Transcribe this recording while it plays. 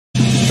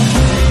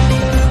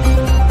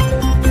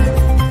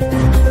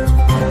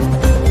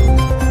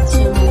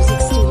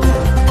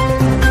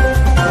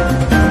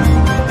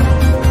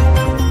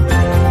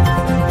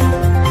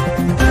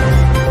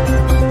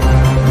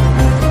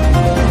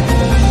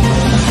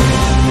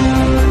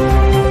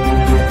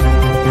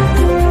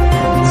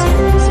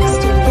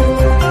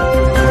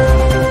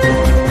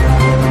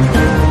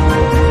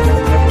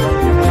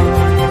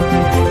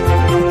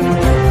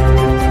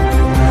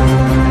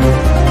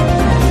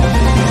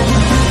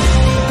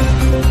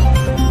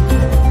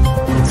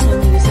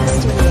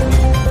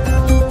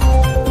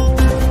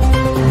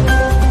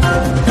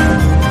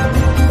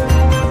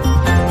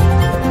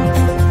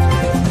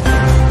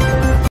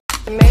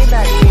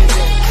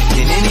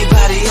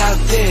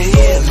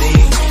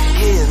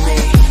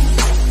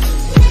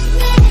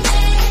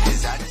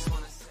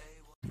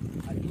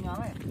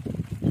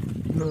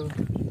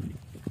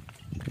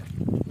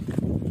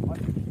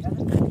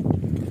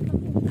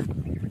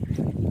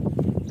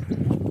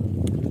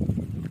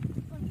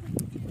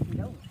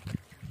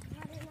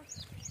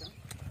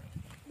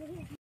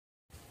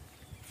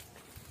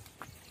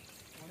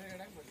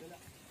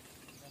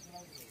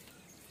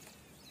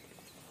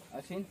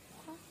Machine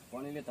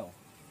पानी लेता हूँ।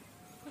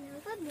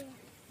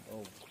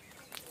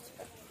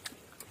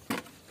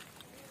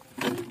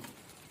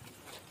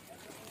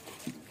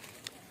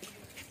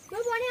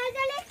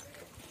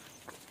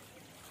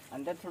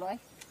 अंदर थोड़ा है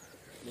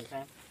देखा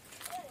है।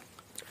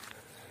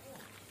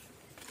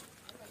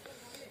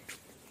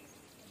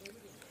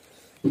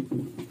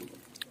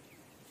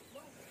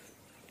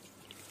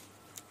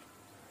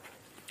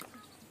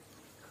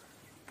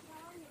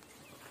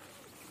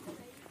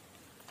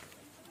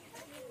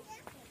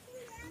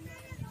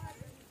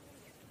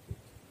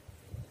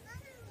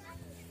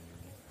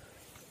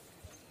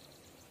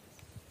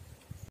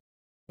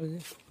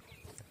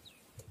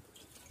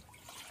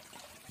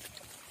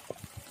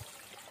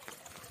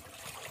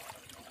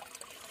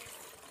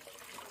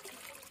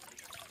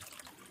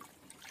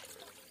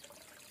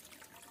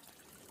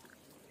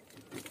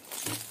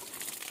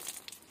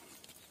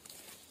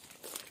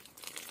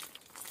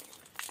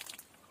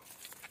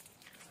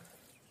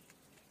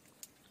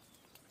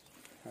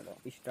 हेलो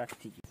स्टार्ट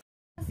थी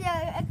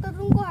एक तो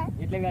रूम को है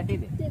એટલે ગાટી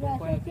દે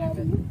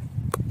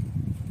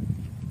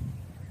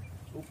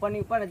ઉપર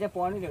ની ઉપર જે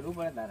પાણી રેડવું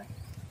પડે તારે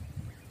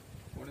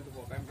પાણી તો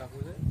કાયમ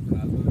રાખવું છે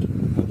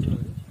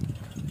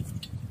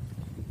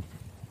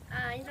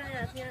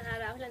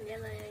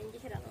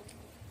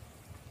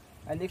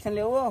इंजेक्शन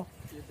ले वो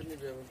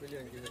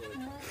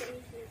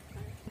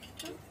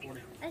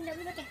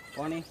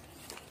पानी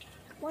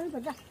पानी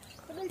भर जा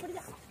पड़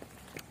जा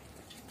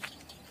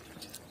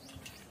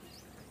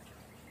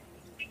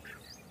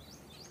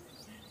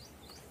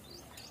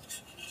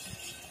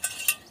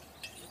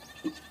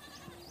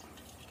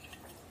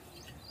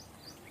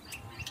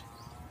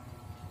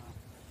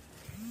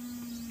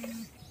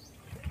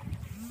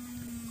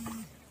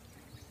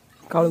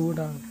काळू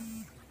बूटा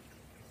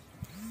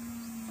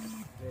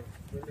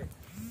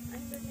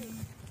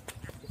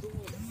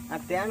आ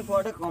 10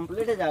 फोटो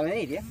कंप्लीट જ આવે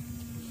ને રે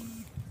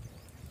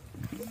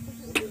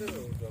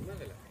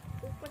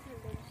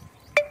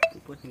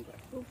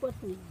ऊपर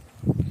से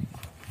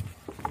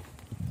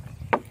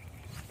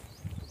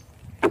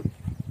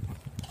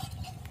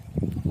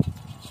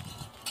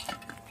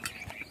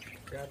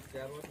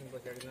चार वर्ष में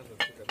बचाड़ी ना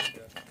लगती कभी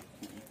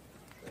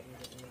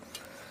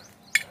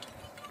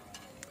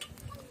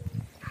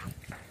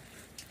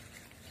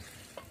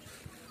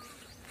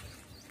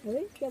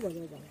अरे क्या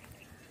बोलेगा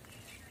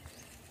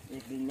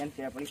एक इंजन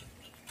से अपनी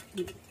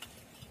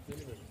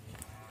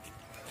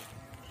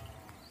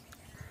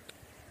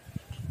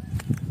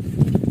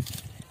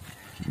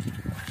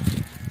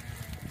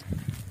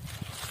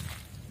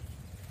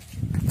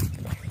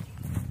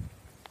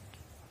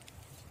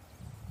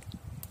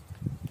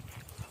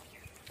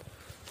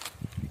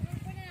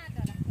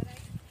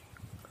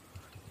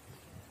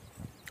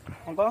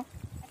हमको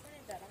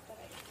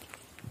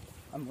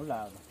हम बोला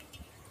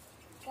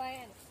कोई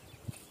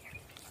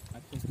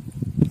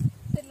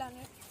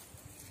लाने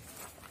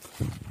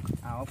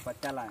आओ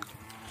 50 लाए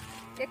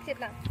एक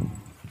કેટલા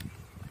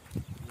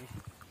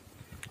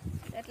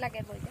એટલા કે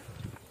બોલજો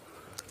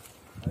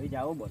હવે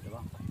જાઓ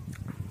બોતવા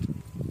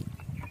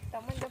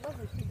તમને જબર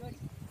પૂછી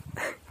ગોડી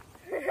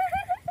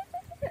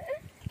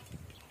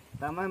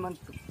તમે મન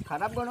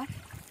ખરાબ ગણો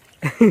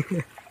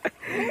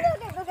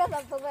તો કે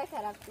સબ તો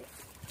ખરાબ છે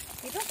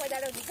કીધો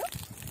પડાડો દીધો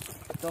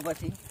તો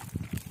પછી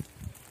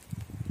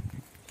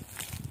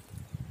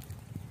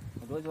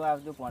રોજ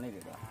આવજો પાણી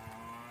રેડો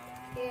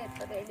એ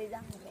તો રેડી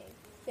જા મે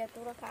કે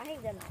તું ખાઈ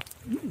જના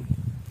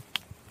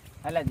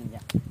હલા દી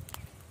જા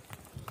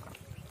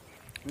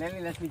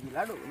લેલી લક્ષ્મી જી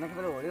લાડુ નક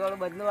પેલો હોળી વાળો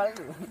બદલો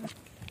વાળો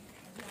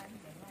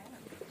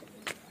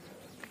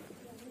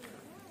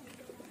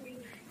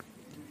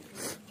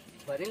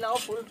ભરી લાવો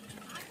ફૂલ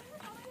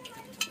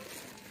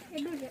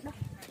એટલું જેડા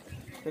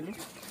કેટલું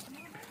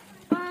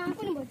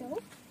કોને બતાવો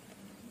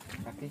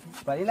બાકી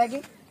ભરી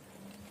લાગી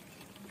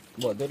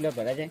બધું એટલે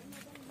ભરા જાય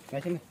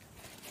મેં છે ને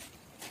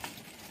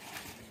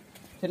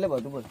એટલે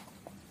બધું બોલ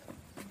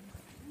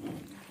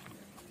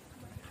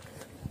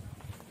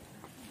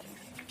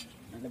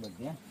એટલે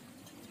બધી હા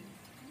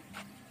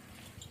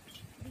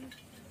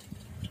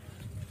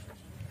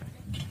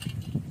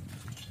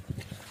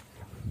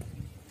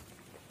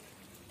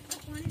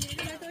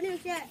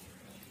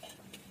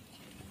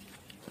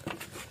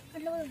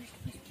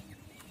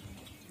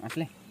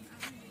આટલે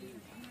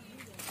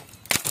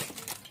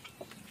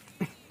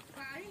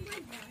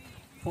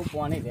હું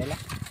પાણી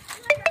વેલા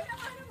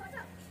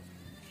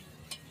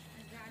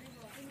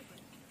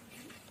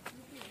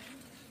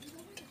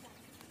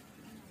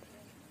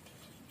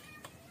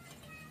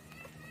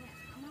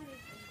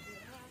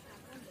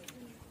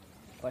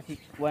પછી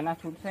કુવાના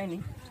છૂટ થાય ને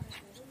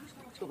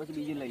તો પછી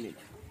બીજું લઈ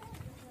લેજો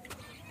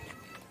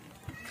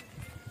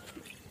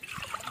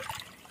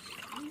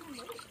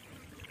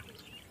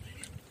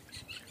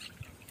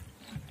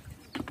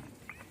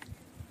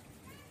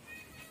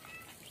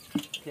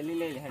થેલી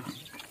લઈ લે હેડ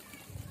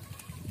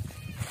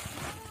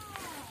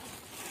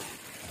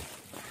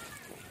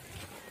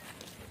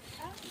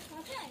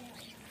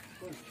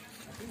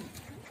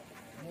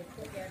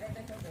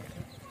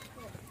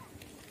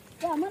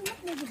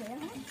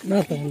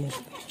ના થાય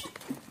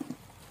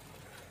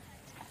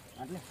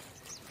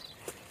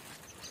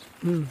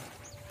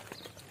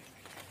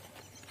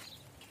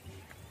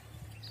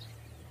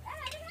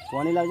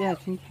पानी लावजे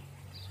हसी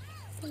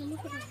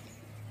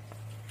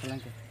चलन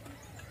के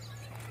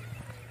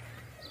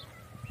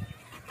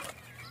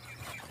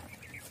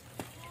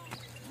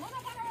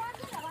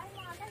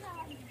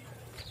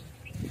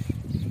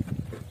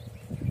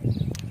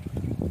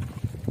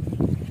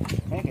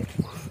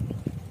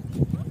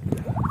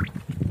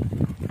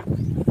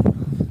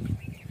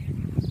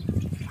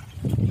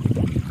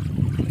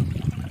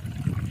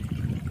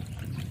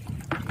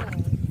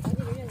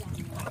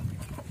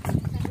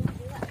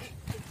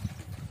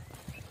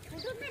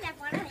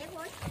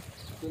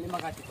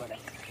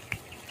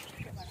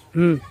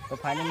तो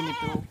फाइनली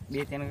मित्रों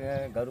बे तीन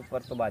घर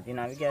पर तो बाजी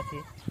આવી ગયા છે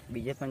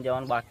બીજે પણ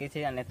જવાનું બાકી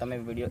છે અને તમે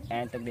વિડિયો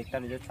એન્ડ તક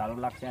દેખતા રહેજો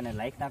સારું લાગશે અને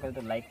લાઈક ના કરો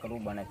તો લાઈક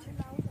કરવું બને છે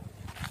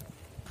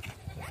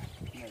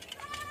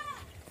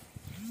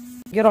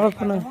કે રહો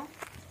પણ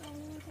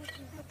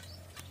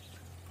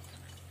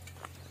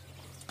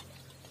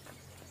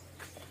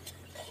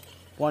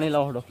પાણી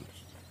લાવડો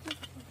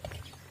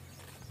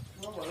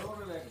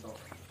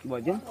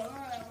બોજો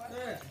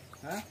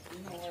હા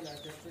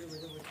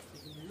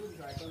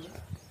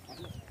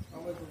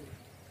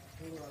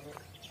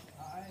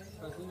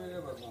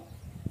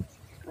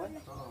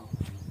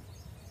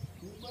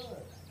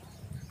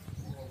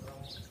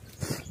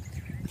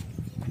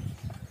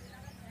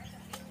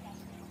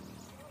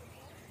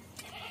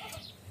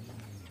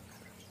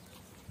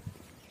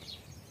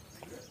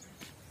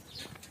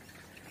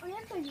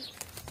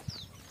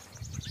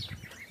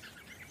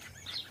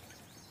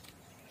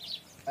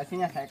अच्छी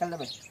ना साइकिल ले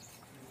भाई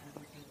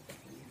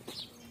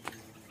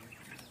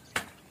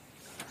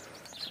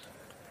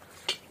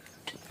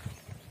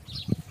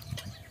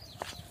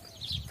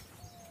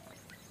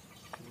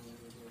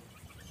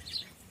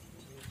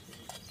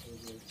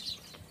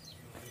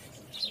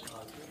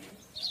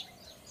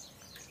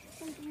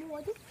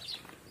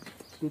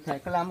तू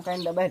साइकिल आम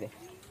कहीं दबाई दे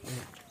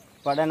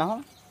पड़े ना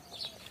हो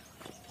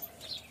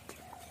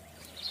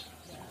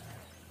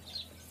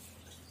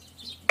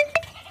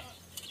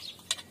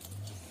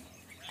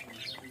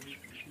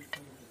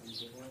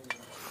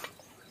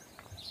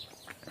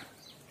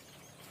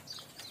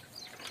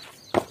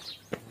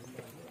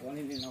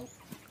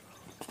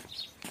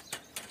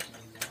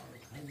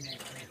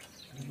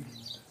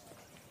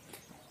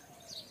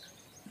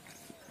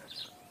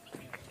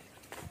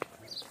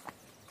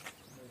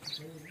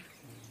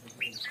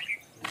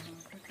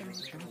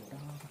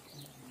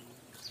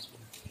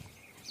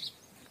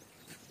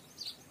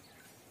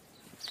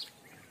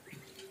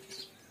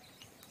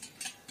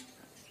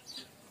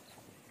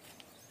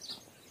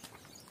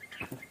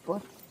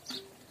ऊपर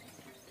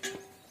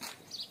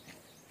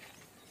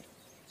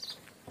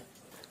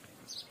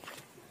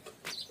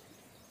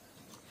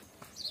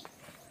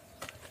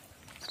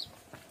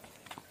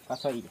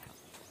कसोई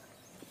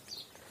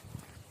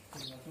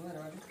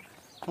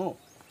हो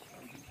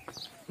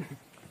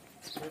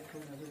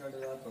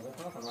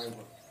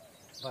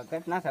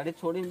भगत ना साड़ी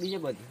छोड़ी बीजे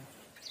बधी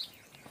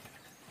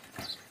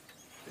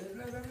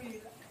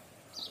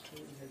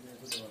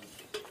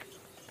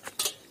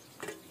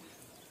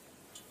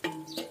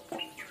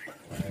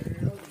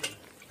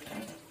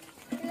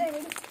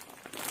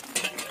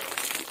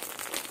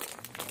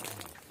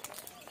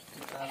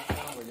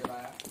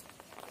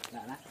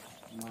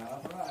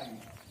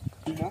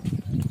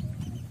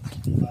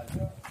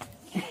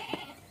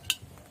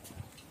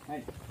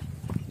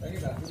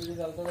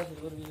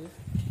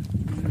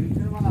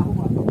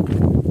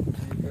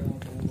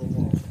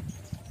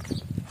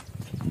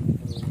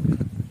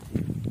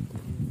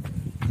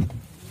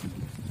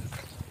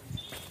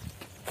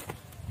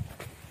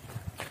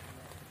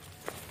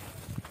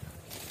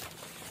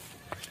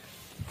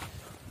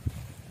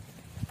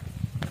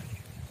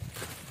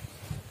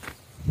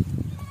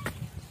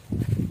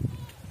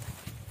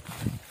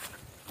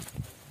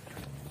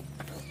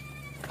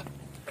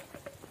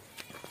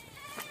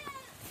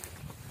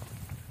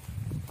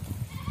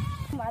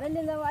मारे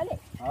ले जाओ वाले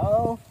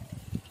आओ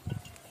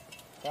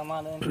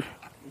તમારે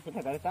इसे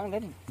ठगा काम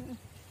कर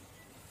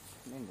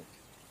नहीं दे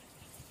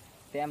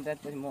टाइम रहत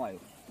પછી મો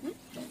આવ્યો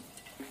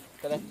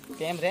કદાચ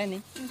टाइम રહે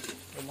નહીં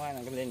તો મો આને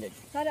લઈને જાય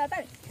સર आता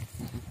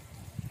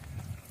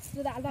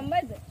તું દાલ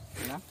બંબર દે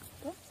ના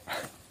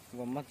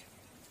ગમત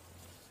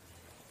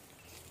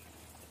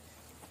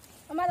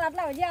અમાર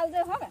આટલા હજી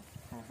આવજો હો ને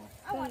હા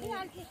આ વાલી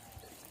આટલી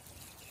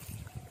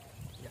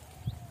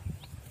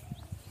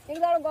એક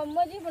દાડો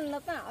ગમો જી પણ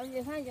નતા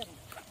આવજે સાંજે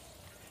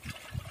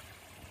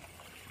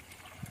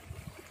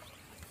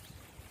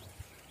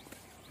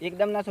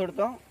एकदम ना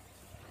छोड़तो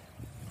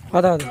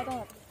होता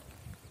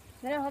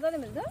मेरे होता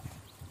नहीं मिलता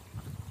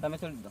તમે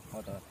છોડી દો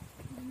હોતો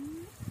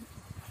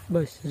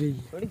बस रही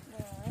છોડી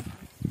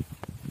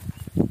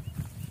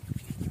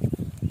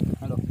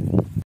हेलो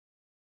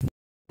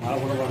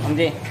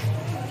समझे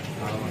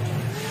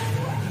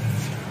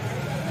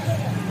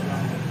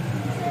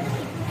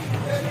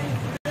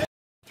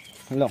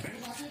हेलो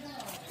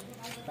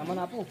सामान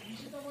आपू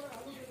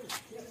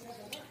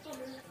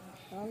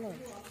हेलो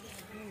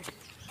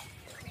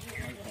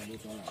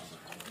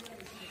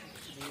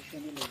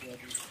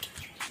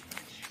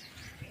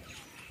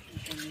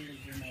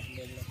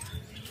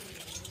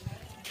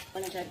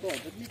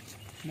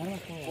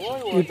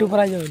यूट्यूब पर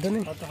आ जाओ तो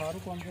नहीं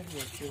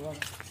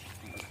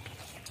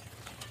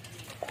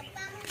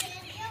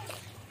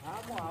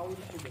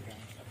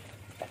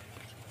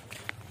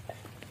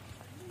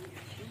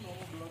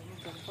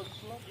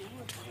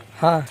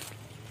हाँ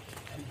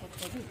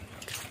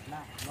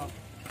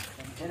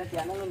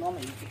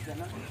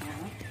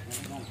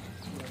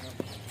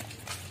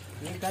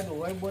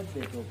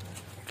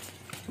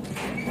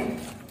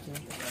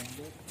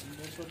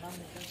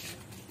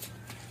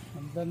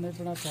अंदर नहीं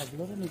पड़ा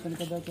थोबलो तो निकल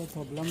कर तो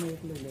थोबला में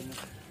एक ले लेना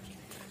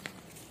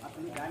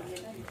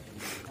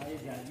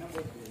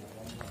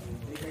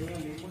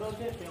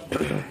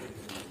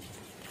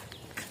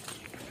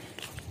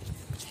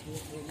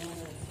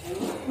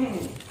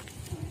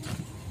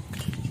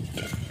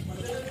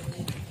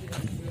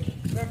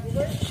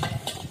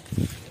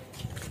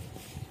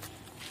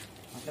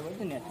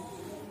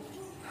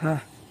हाँ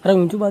अरे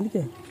ऊंचू बांध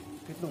के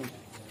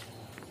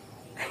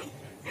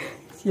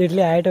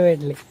એટલે હાઈટ હોય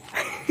એટલે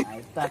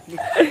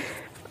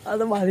આ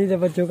તો બાંધી દે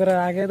પણ છોકરા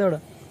રાખે થોડો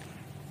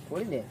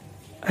ખોલી દે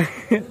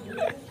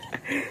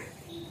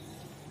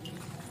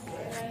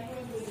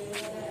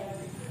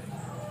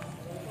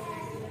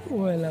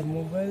ઓલા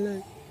મોબાઈલ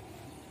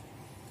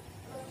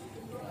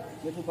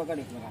ये तू पकड़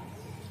एक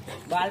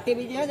मिनट बाल्टी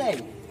बीजी आ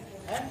जाएगी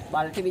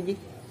बाल्टी बीजी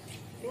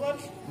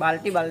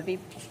बाल्टी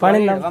પાણી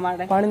ઢળવા ના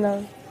માટે પાણી ના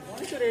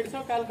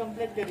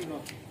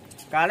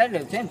કાલે જ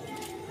છે ને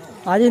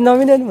આજે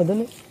નવી ને બધું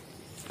ને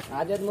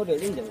આજે જ હું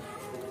રેડી ને જાઉં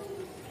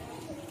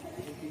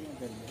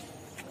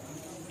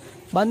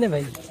બાંધ ને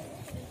ભાઈ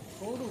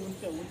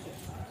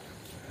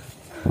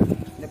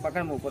ને પકડ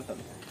હું ઉપર ચડું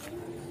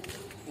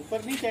ऊपर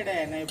नहीं चढ़ा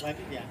है नहीं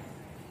भागी गया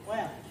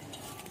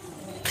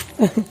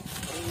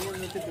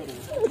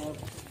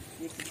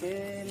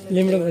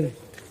લીમડો બધે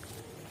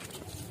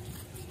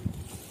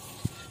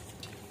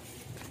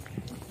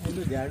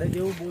झाड़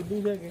जेवं बोधू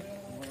છે કે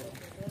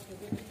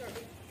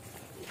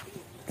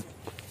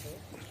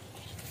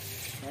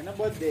એને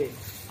બોધ દે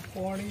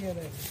પાણી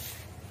કરે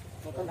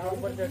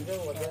ઉપર ચડજો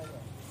વધારે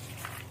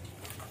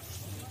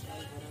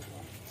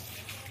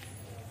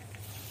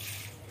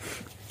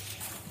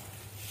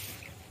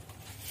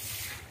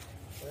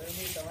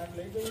તમારે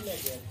લઈ જવું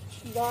લાગે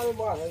દાળ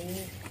બાર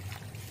લઈ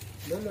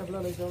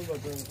લેબલા લઈ જવું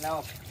બધું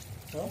લાવો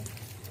હા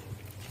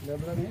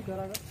લેબલા નહીં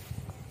કરાવે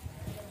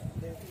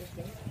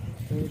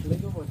એટલે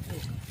તો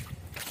પછી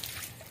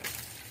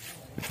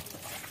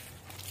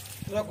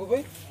રાખો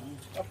ભાઈ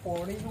આ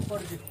પાણીનું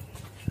પડશે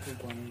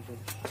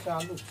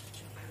ચાલુ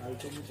હાલ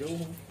તો હું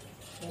જઉં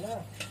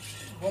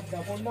બરાબર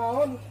બધા ફોન ના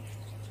આવો ને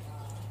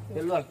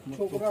પેલો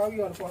છોકરો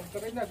આવ્યો અને ફોન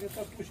કરી નાખે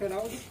તો ટ્યુશન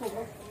આવો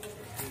છોકરો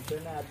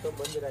ટ્યુશન આજ તો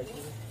બંધ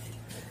રાખ્યું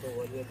તો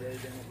વધે બે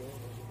જણા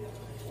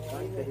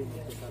બંધ કરી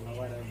દીધું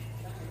નવાડા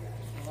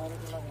અમારે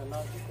પેલા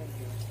વહેલા શું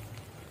કરી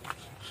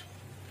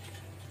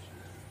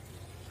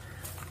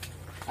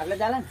એટલે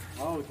ચાલે ને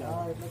હા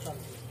ચાલ એટલે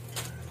ચાલુ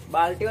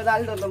બાલ્ટીઓ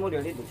ચાલ તો હું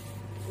રેડી તું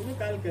એને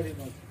કાલ કરી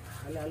દઉં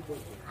હાલ હાલ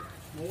બોલતો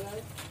નહીં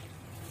આવે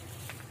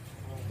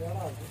હા ત્યારે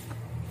આવશે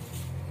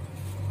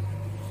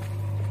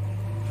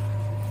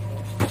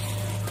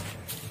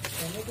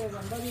તમે કોઈ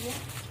ગંદા દીધો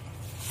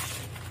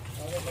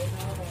હવે લઈને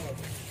આવો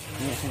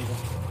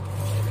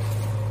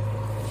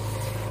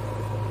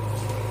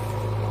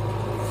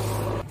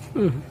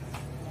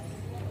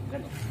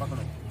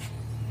પકડો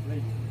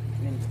લઈ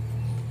લઈને જાઓ.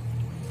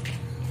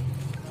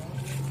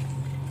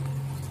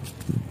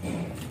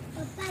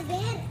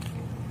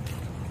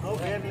 જાઓ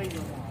ઘેર લઈ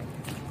જાઓ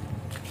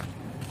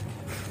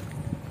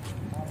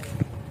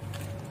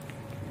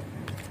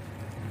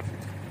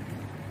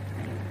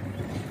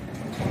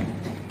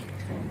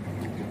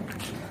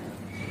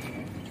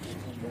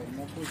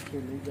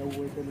લઈ જવું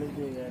હોય તો લઈ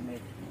જઈએ અને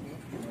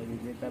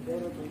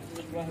વિજેતાબેન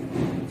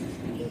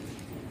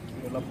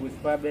પેલા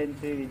પુષ્પાબેન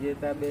છે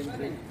વિજેતાબેન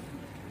છે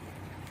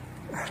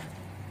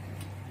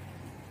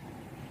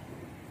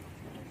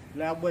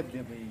એટલે આ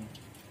બધે ભાઈ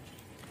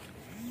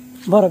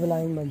બરાબર પેલા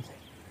આવીને બંધ છે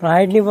પણ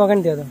હાઈટ ની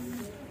પકડ ત્યાં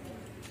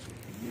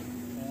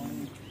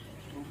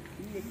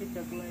એક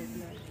ચકલા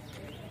એટલે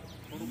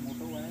થોડું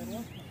મોટો વાયર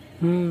હોય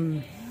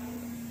તો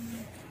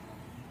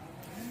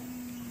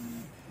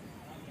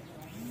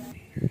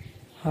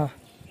હા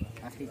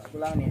આખી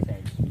ખુલાવની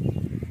સાઈડ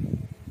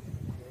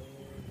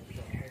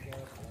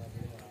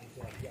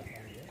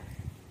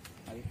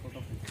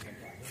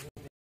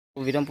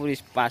વિરમપુર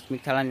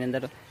પ્રાથમિક શાળાની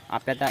અંદર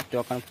આપ્યા હતા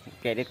તો પણ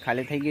કેરેટ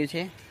ખાલી થઈ ગયું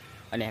છે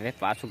અને હવે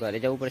પાછું ઘરે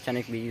જવું પડશે અને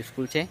એક બીજી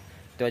સ્કૂલ છે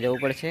તો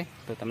જવું પડશે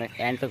તો તમે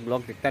એન્ડ તક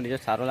બ્લોગ દેખતા રહેજો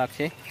સારો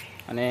લાગશે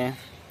અને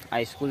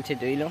આ સ્કૂલ છે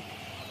જોઈ લો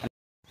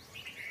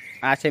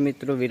આ છે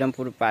મિત્રો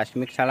વિરમપુર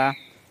પ્રાથમિક શાળા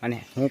અને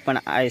હું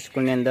પણ આ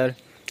સ્કૂલની અંદર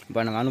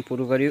ભણવાનું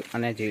પૂરું કર્યું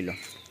અને જોઈ લો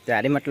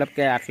ત્યારે મતલબ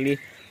કે આટલી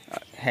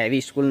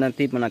હેવી સ્કૂલ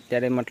નથી પણ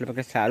અત્યારે મતલબ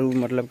કે સારું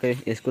મતલબ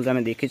કે સ્કૂલ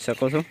તમે દેખી જ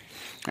શકો છો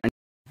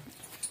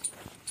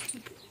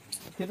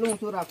કેટલું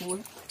ઊંચું રાખવું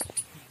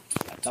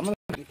તમે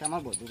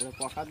તમારે બધું પેલું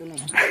પોકાતું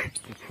નહીં.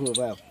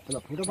 પેલો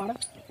ફોટો પાડે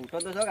ફોટો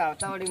તો શોખ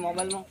આવતા વળી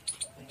મોબાઈલમાં.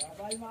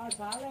 મોબાઈલમાં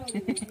ચાલે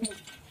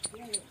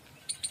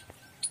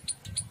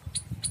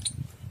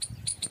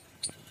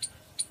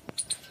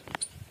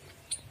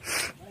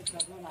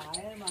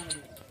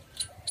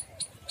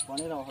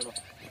પાણી લાવો હળો.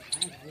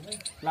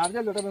 લાવજો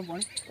લોટો ભાઈ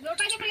પાણી.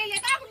 લોટા ની પેલી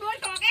લેતા આપ ડોલ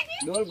ટોકે છે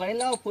ડોલ ભરી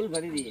લાવો, ફૂલ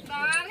ભરી દઈએ.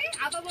 તારે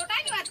આ તો લોટા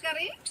ની વાત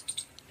કરી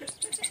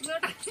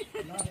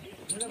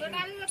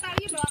લોટા ની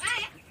તારી ડોકા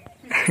હે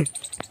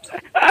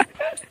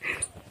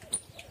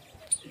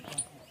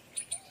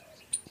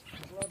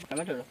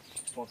તમે થોડો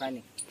પોકાય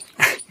નહીં.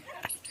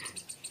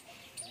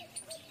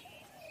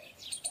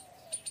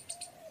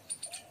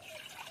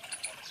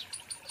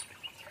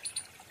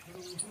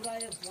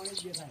 ઉસુરાય પાણી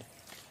દેખાય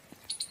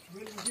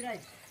ડોલ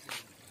ઉસુરાય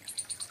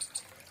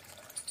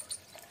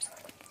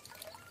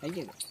થઈ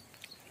ગયું.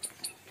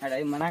 અરે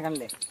એ મના કરી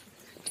લે.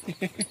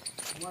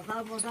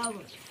 મસાબ મસાબ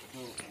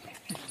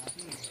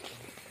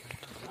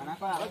આના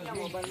પર આવે છે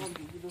મોબાઈલમાં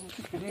બીજું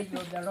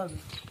દાડો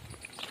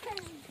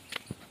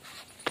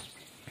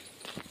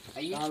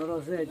આઈએ. દાડો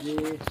છે જે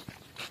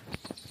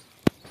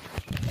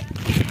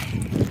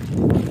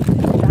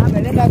હા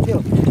બેને લાગજો.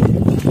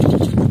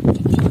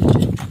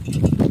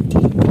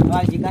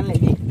 આ ચિકન લઈ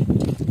જઈ.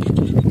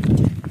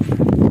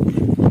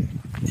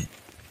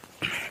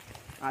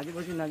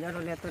 આજુબાજુ નજારો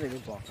લેતો રહેજો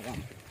પોકરા.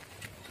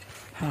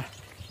 હા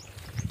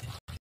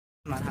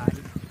મારા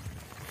હારી.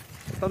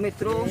 તો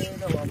મિત્રો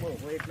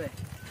એટલે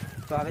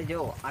તો હવે જો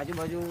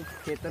આજુબાજુ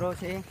ખેતરો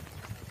છે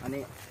અને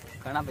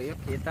ઘણા ભાઈઓ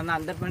ખેતરના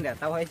અંદર પણ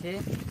રહેતા હોય છે.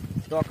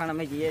 તો અખાણ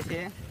અમે જઈએ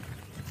છીએ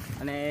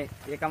અને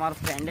એક અમારો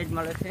ફ્રેન્ડ જ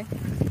મળે છે,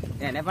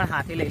 એને પણ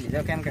હાથી લઈ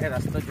લીધો કેમ કે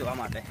રસ્તો જોવા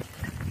માટે.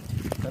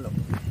 ચલો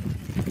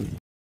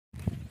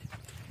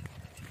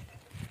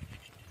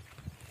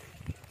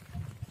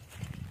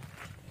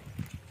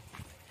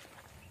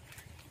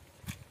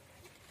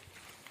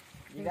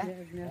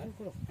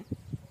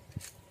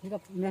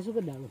મેં શું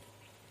કરી દાડો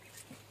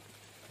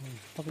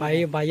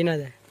ભાઈ ના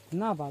જાય.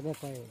 ના ભાગે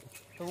કોઈ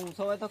તો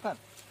ઊંચો હોય તો કર.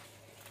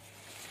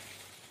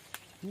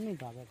 નહીં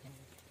ભાગે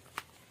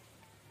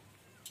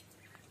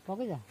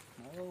પકી જા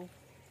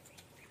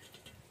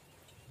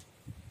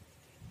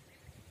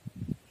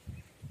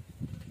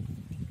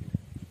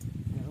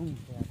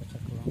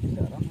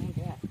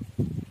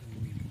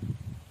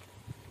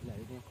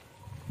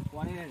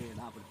પાણી નહીં રેડ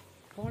આપણે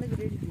પાણી જ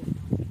રેડી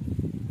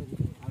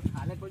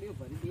ખાલે પડ્યું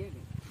ભરી દઈએ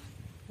કે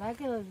લાય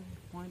કે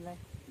પાણી લાય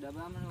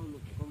ડબ્બામાં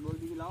કોઈ ડોલ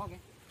બીજું લાવો કે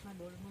ના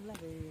ડોલમાં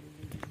લાગે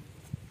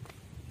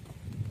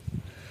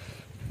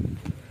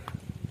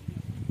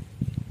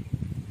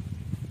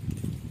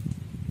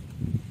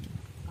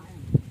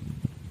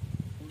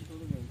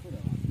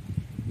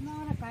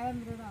કાયમ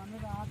અમે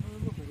તો આ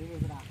થોડું ભરી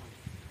રાખો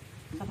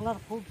સકલાર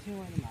ખૂબ છે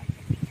મને લાગે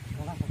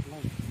ઘણા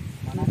સકલાર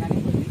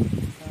બનાકાની બધી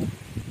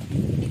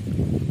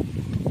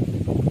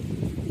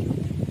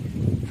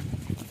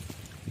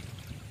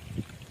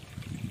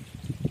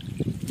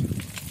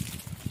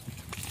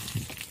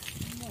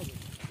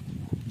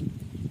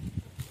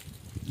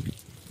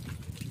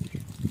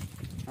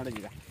અડે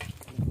જીગા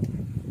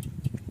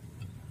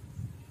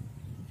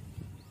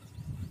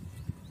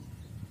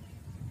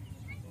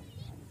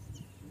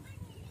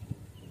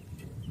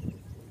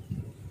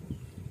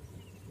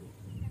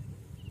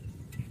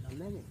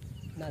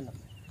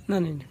ના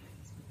નહીં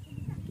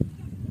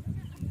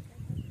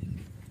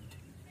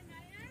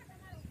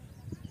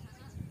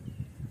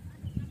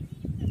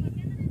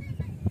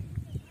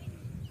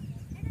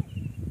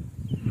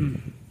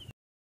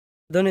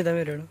ધોની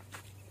તમે રેડો.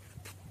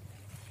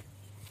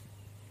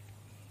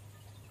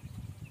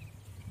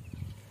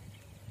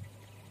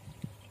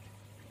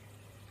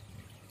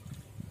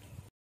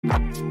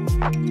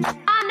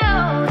 I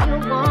know you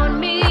want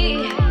me.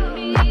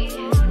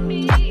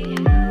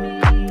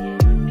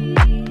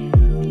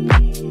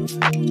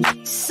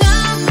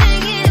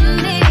 Something in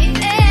the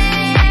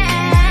air.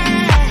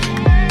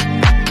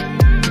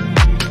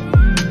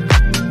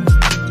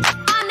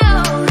 I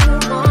know you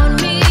want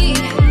me.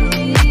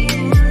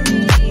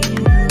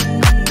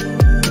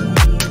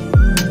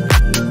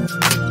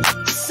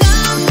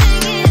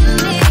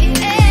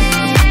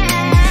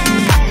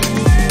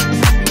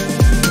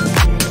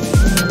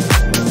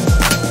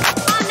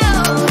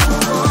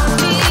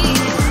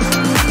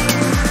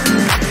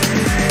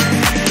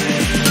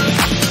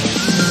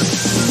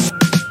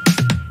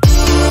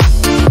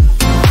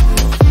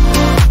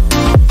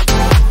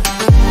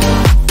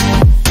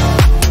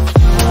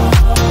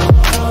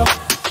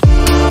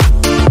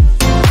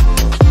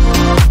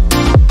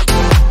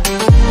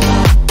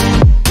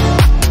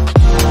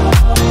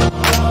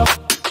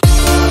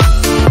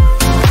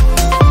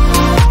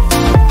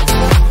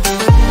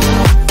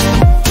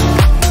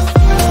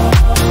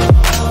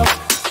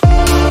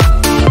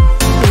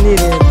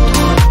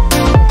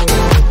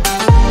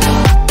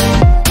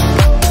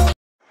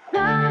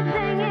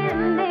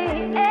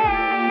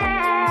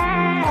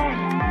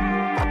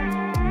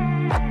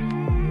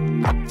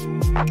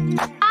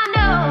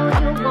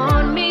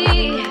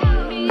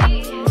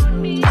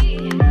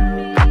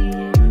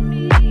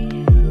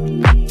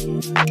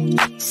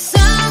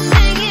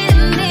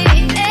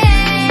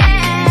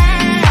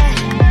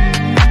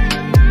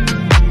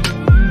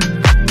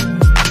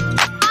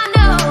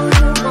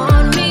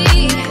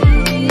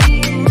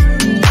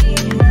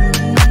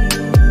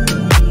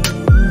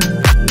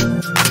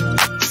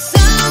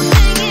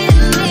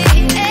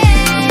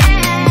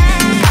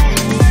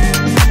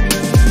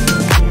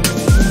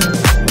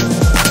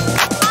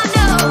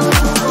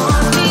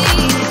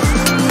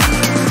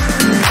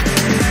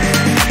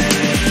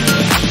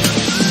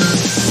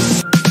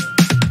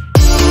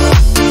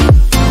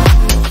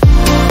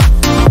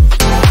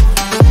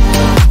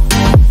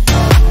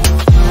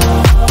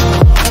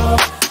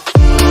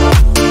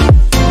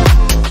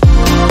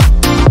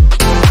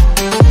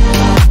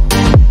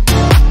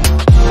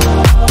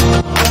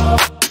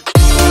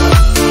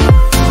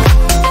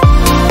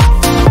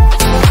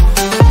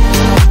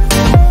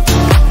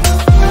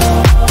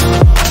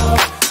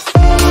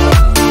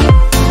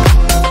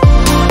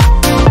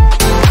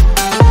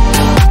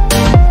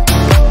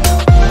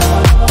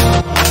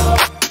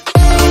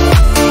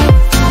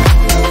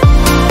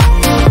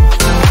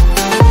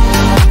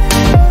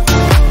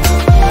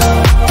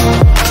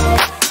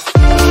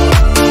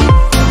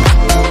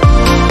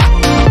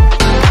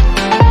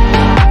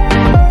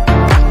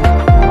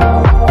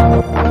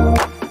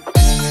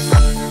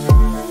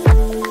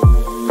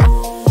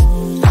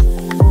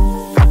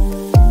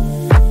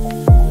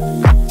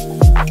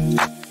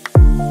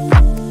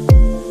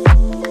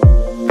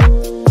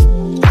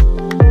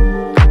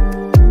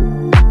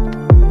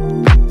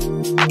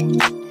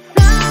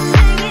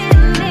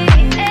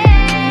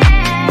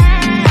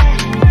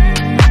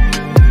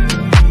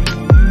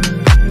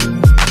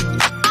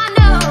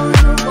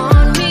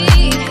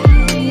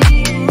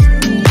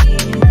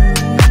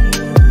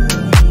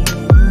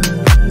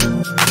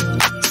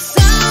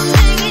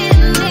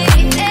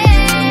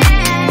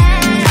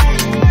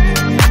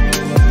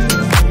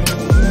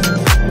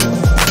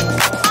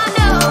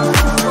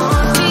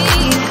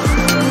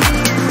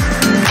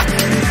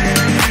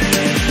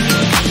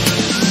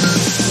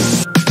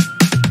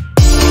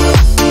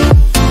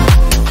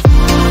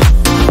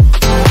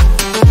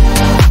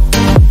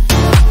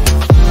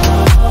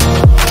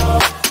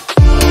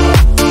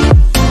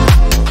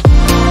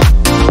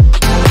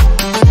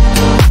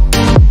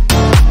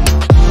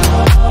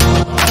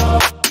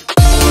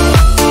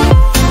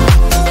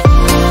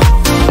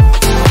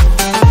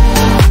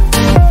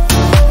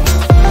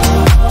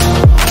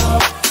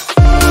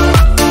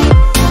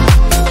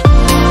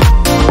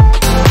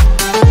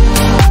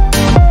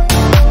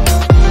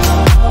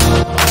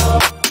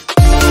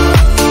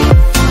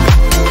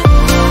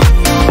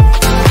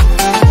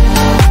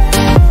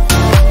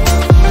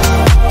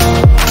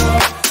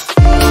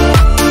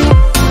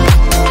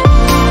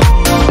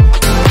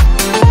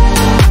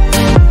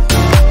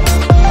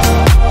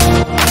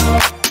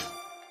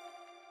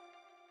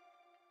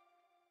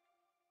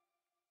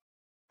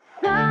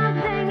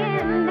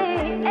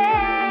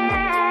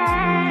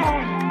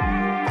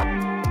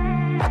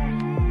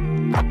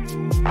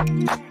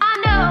 I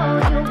know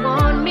you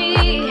want me.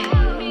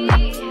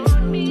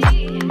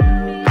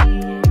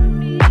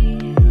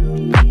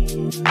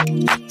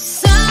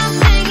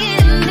 Something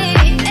in the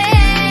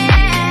air.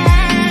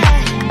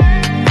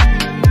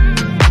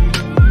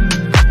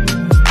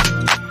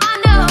 I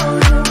know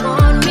you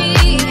want me.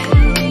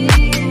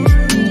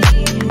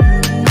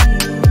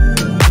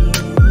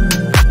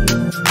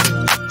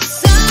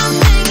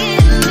 Something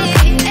in the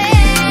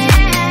air.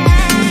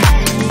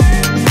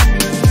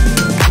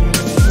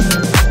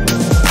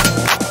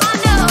 I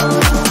know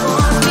you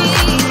want me.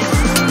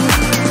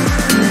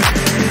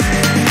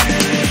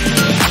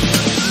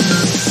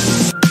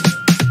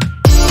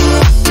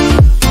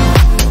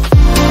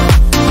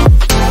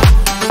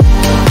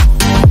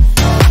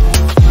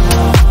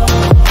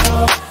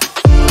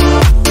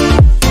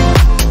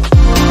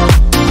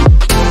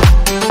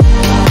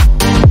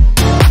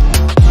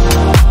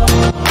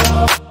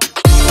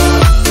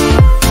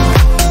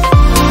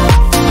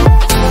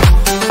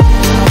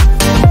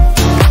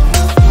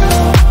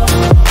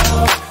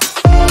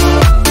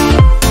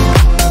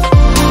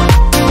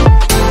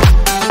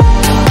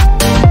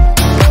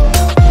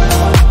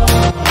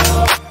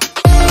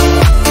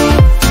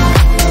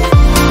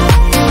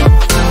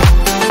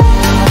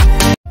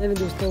 અને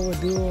દોસ્તો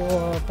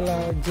બધું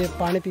પેલા જે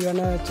પાણી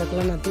પીવાના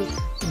ચકલન હતું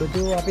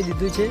બધું આપી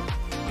દીધું છે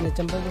અને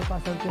ચંપકભાઈ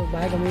પાછળ તો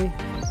બાઇક અમે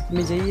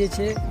જઈએ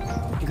છીએ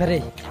ઘરે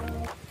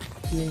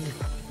અને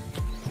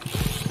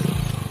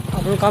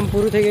આપણું કામ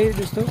પૂરું થઈ ગયું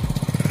દોસ્તો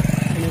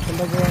અને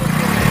ચંપકભાઈ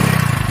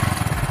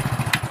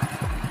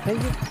થઈ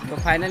ગયું. તો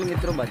ફાઇનલ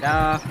મિત્રો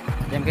બધા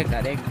જેમ કે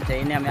ઘરે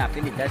જઈને અમે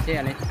આપી દીધા છે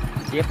અને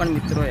જે પણ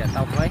મિત્રો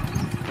રહેતા હોય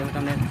તો હું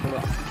તમને થોડો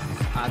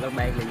આગળ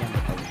બાઇક લઈને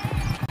બતાવું.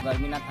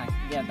 ગરમીના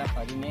થાકી ગયા હતા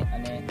ફરીને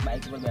અને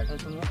બાઇક પર બેઠો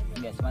છું. હું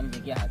બેસવાની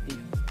જગ્યા હતી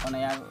પણ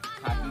યાર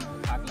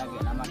થાક લાગ્યો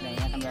એના માટે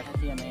અહીંયા તમે બેઠા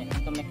છીએ અને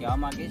હું તમને કહેવા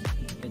માગીશ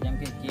કે જેમ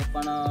કે જે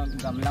પણ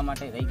ગમલા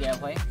માટે રહી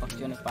ગયા હોય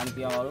પક્ષીઓને પાણી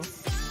પીવાવાળું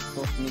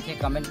તો નીચે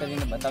કમેન્ટ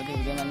કરીને બતાવજો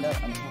વિડીયોની અંદર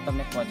અને હું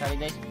તમને પહોંચાડી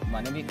દઈશ.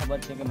 મને બી ખબર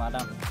છે કે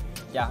મારા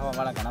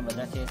ચાહવાવાળા ઘણા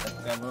બધા છે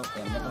સબસ્ક્રાઈબરો,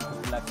 એમને પણ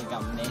ખુશ લાગશે કે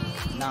અમને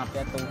ના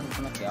આપ્યા. તો હું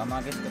તમને કહેવા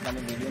માગીશ કે તમે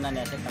વિડીયોના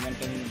નીચે કમેન્ટ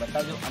કરીને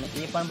બતાવજો અને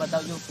એ પણ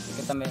બતાવજો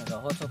કે તમે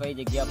રહો છો કઈ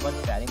જગ્યા પર,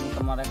 ત્યારે હું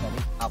તમારા ઘરે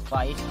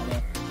આપવા આવીશ. અને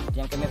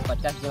જેમ કે મેં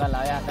 50 જેવા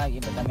લાવ્યા હતા એ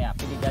બધા મેં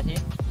આપી દીધા છે.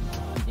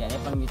 જેને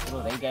પણ મિત્રો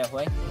રહી ગયા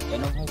હોય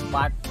એનો હું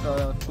પાર્ટ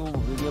 2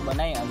 વિડીયો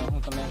બનાવી અને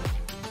હું તમને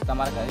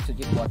તમારા ઘરે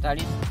સુધી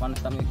પહોંચાડીશ. પણ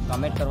તમે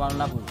કમેન્ટ કરવાનું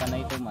ના ભૂલતા,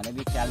 નહીં તો મને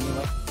બી ખ્યાલ નહીં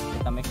હોય કે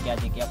તમે કયા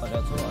જગ્યા પર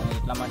રહો છો. અને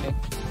એટલા માટે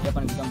જે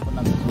પણ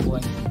વિક્રમપુરના મિત્રો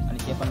હોય અને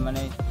જે પણ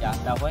મને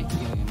ચાહતા હોય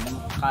એમને હું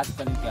ખાસ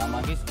કરીને કહેવા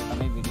માગીશ કે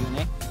તમે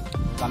વિડીયોને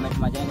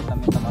કમેન્ટમાં જઈને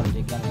તમે તમારું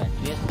જગ્યાનું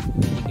એડ્રેસ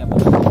જગ્યા પર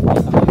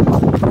તમે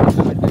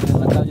કમેન્ટ કરીને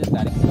બતાવજો,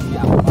 ત્યારે હું તમને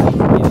આપવા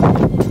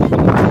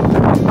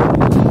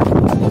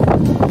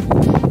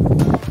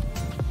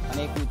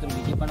અને એક મિત્રો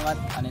બીજી પણ વાત,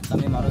 અને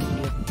તમે મારો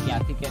વિડીયો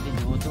ક્યાંથી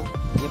જુઓ છો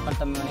એ પણ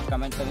તમે મને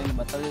કમેન્ટ કરીને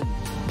બતાવજો,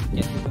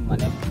 જેથી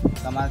મને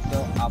તમારે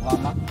ત્યાં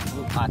આવવામાં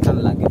થોડું આસાન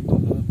લાગે. તો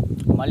હું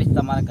મળીશ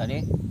તમારા ઘરે,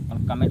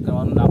 પણ કમેન્ટ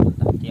કરવાનું ના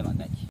ભૂલતા. જય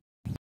માતાજી.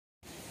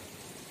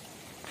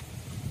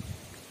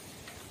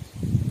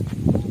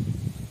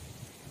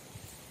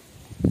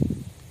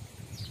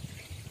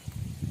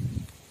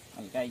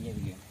 હલકા આવી ગયા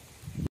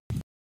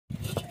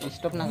વિડીયો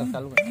સ્ટોપ ના કર,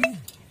 ચાલુ કર.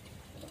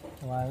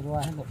 વાયરો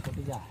આવે ને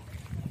ફૂટી જાય.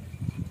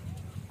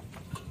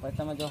 પછી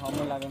તમે જો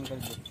હમણાં લાગે એમ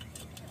કરી દો.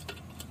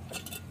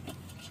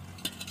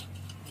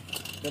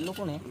 પેલું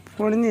કોણ હે?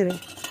 કોણ નહીં રે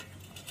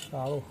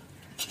આવું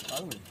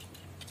સારું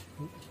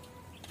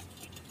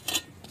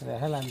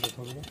રહેલા ને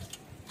થોડું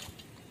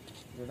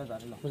જોડે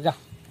તારી લો. જા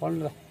કોણ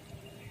લે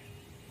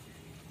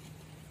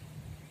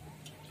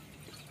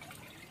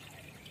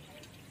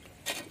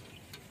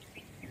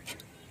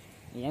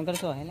એમ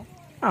કરશો હે ને?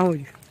 આવું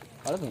જ.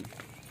 બરાબર.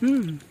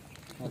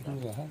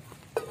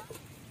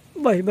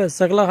 બસ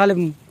સકલા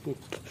ખાલી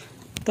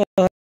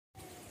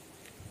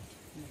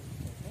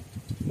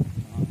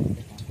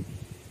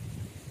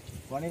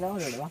પાણી લાવો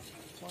રેડવા.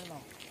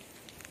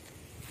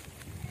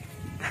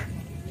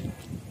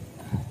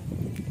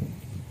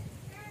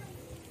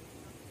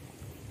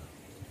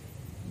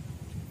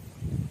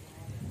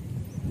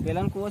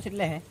 પેલાનો કૂવો છે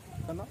એટલે હે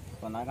તમે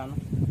કોના કાનો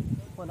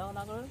કોના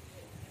ના કરો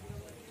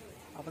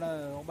આપણે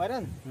બારે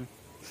ને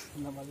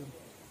ના બાજુ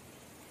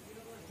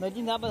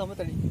નજીક ના આપણે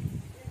તળી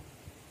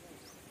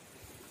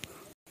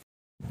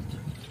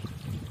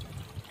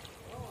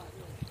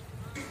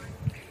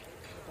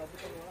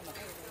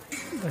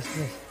બસ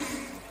બસ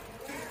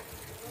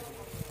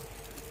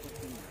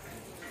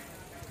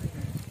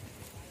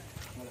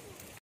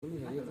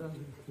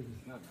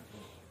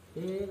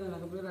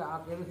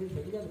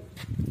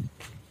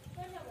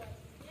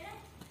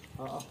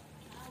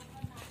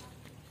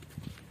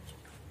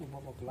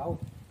લાવ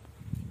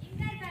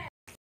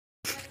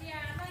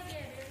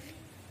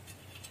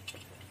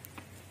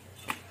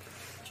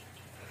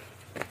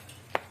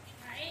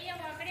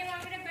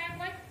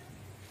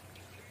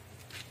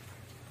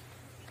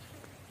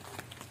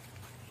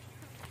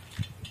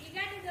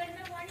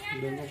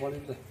दोनों पड़ी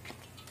तो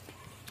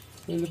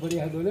तेल पड़ी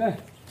है दोनों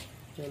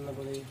तेल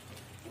पड़ी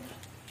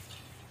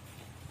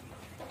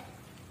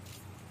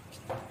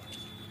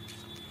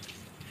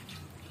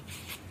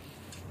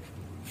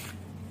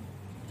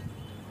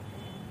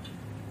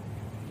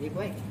એક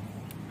હોય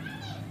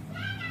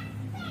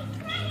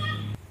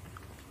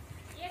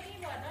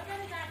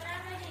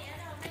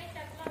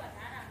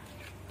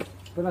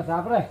પેલા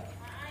સાપરે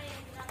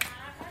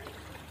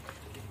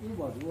એ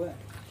બધું હોય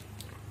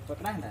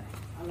પકડા ને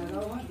આ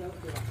લગાવો હોય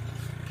જવું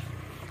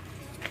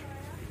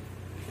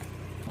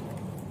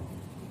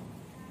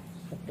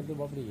બધું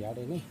બાપડી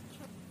યાડે નહીં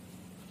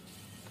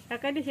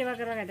કાકાની સેવા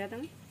કરવા ગયા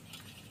તમે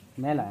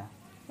મેં લાયા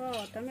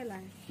હો તમે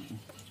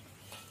લાયા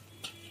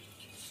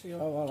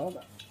સેવા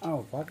વાળો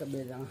આવો ભાગ બે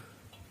જણા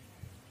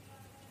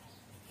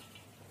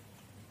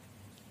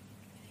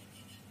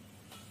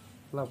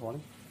લા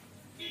પાણી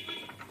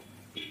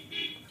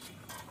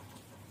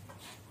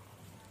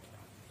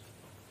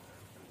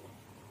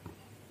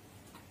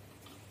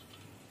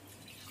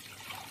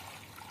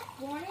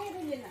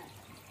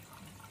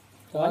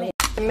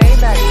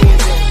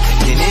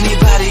Can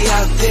anybody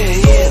out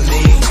there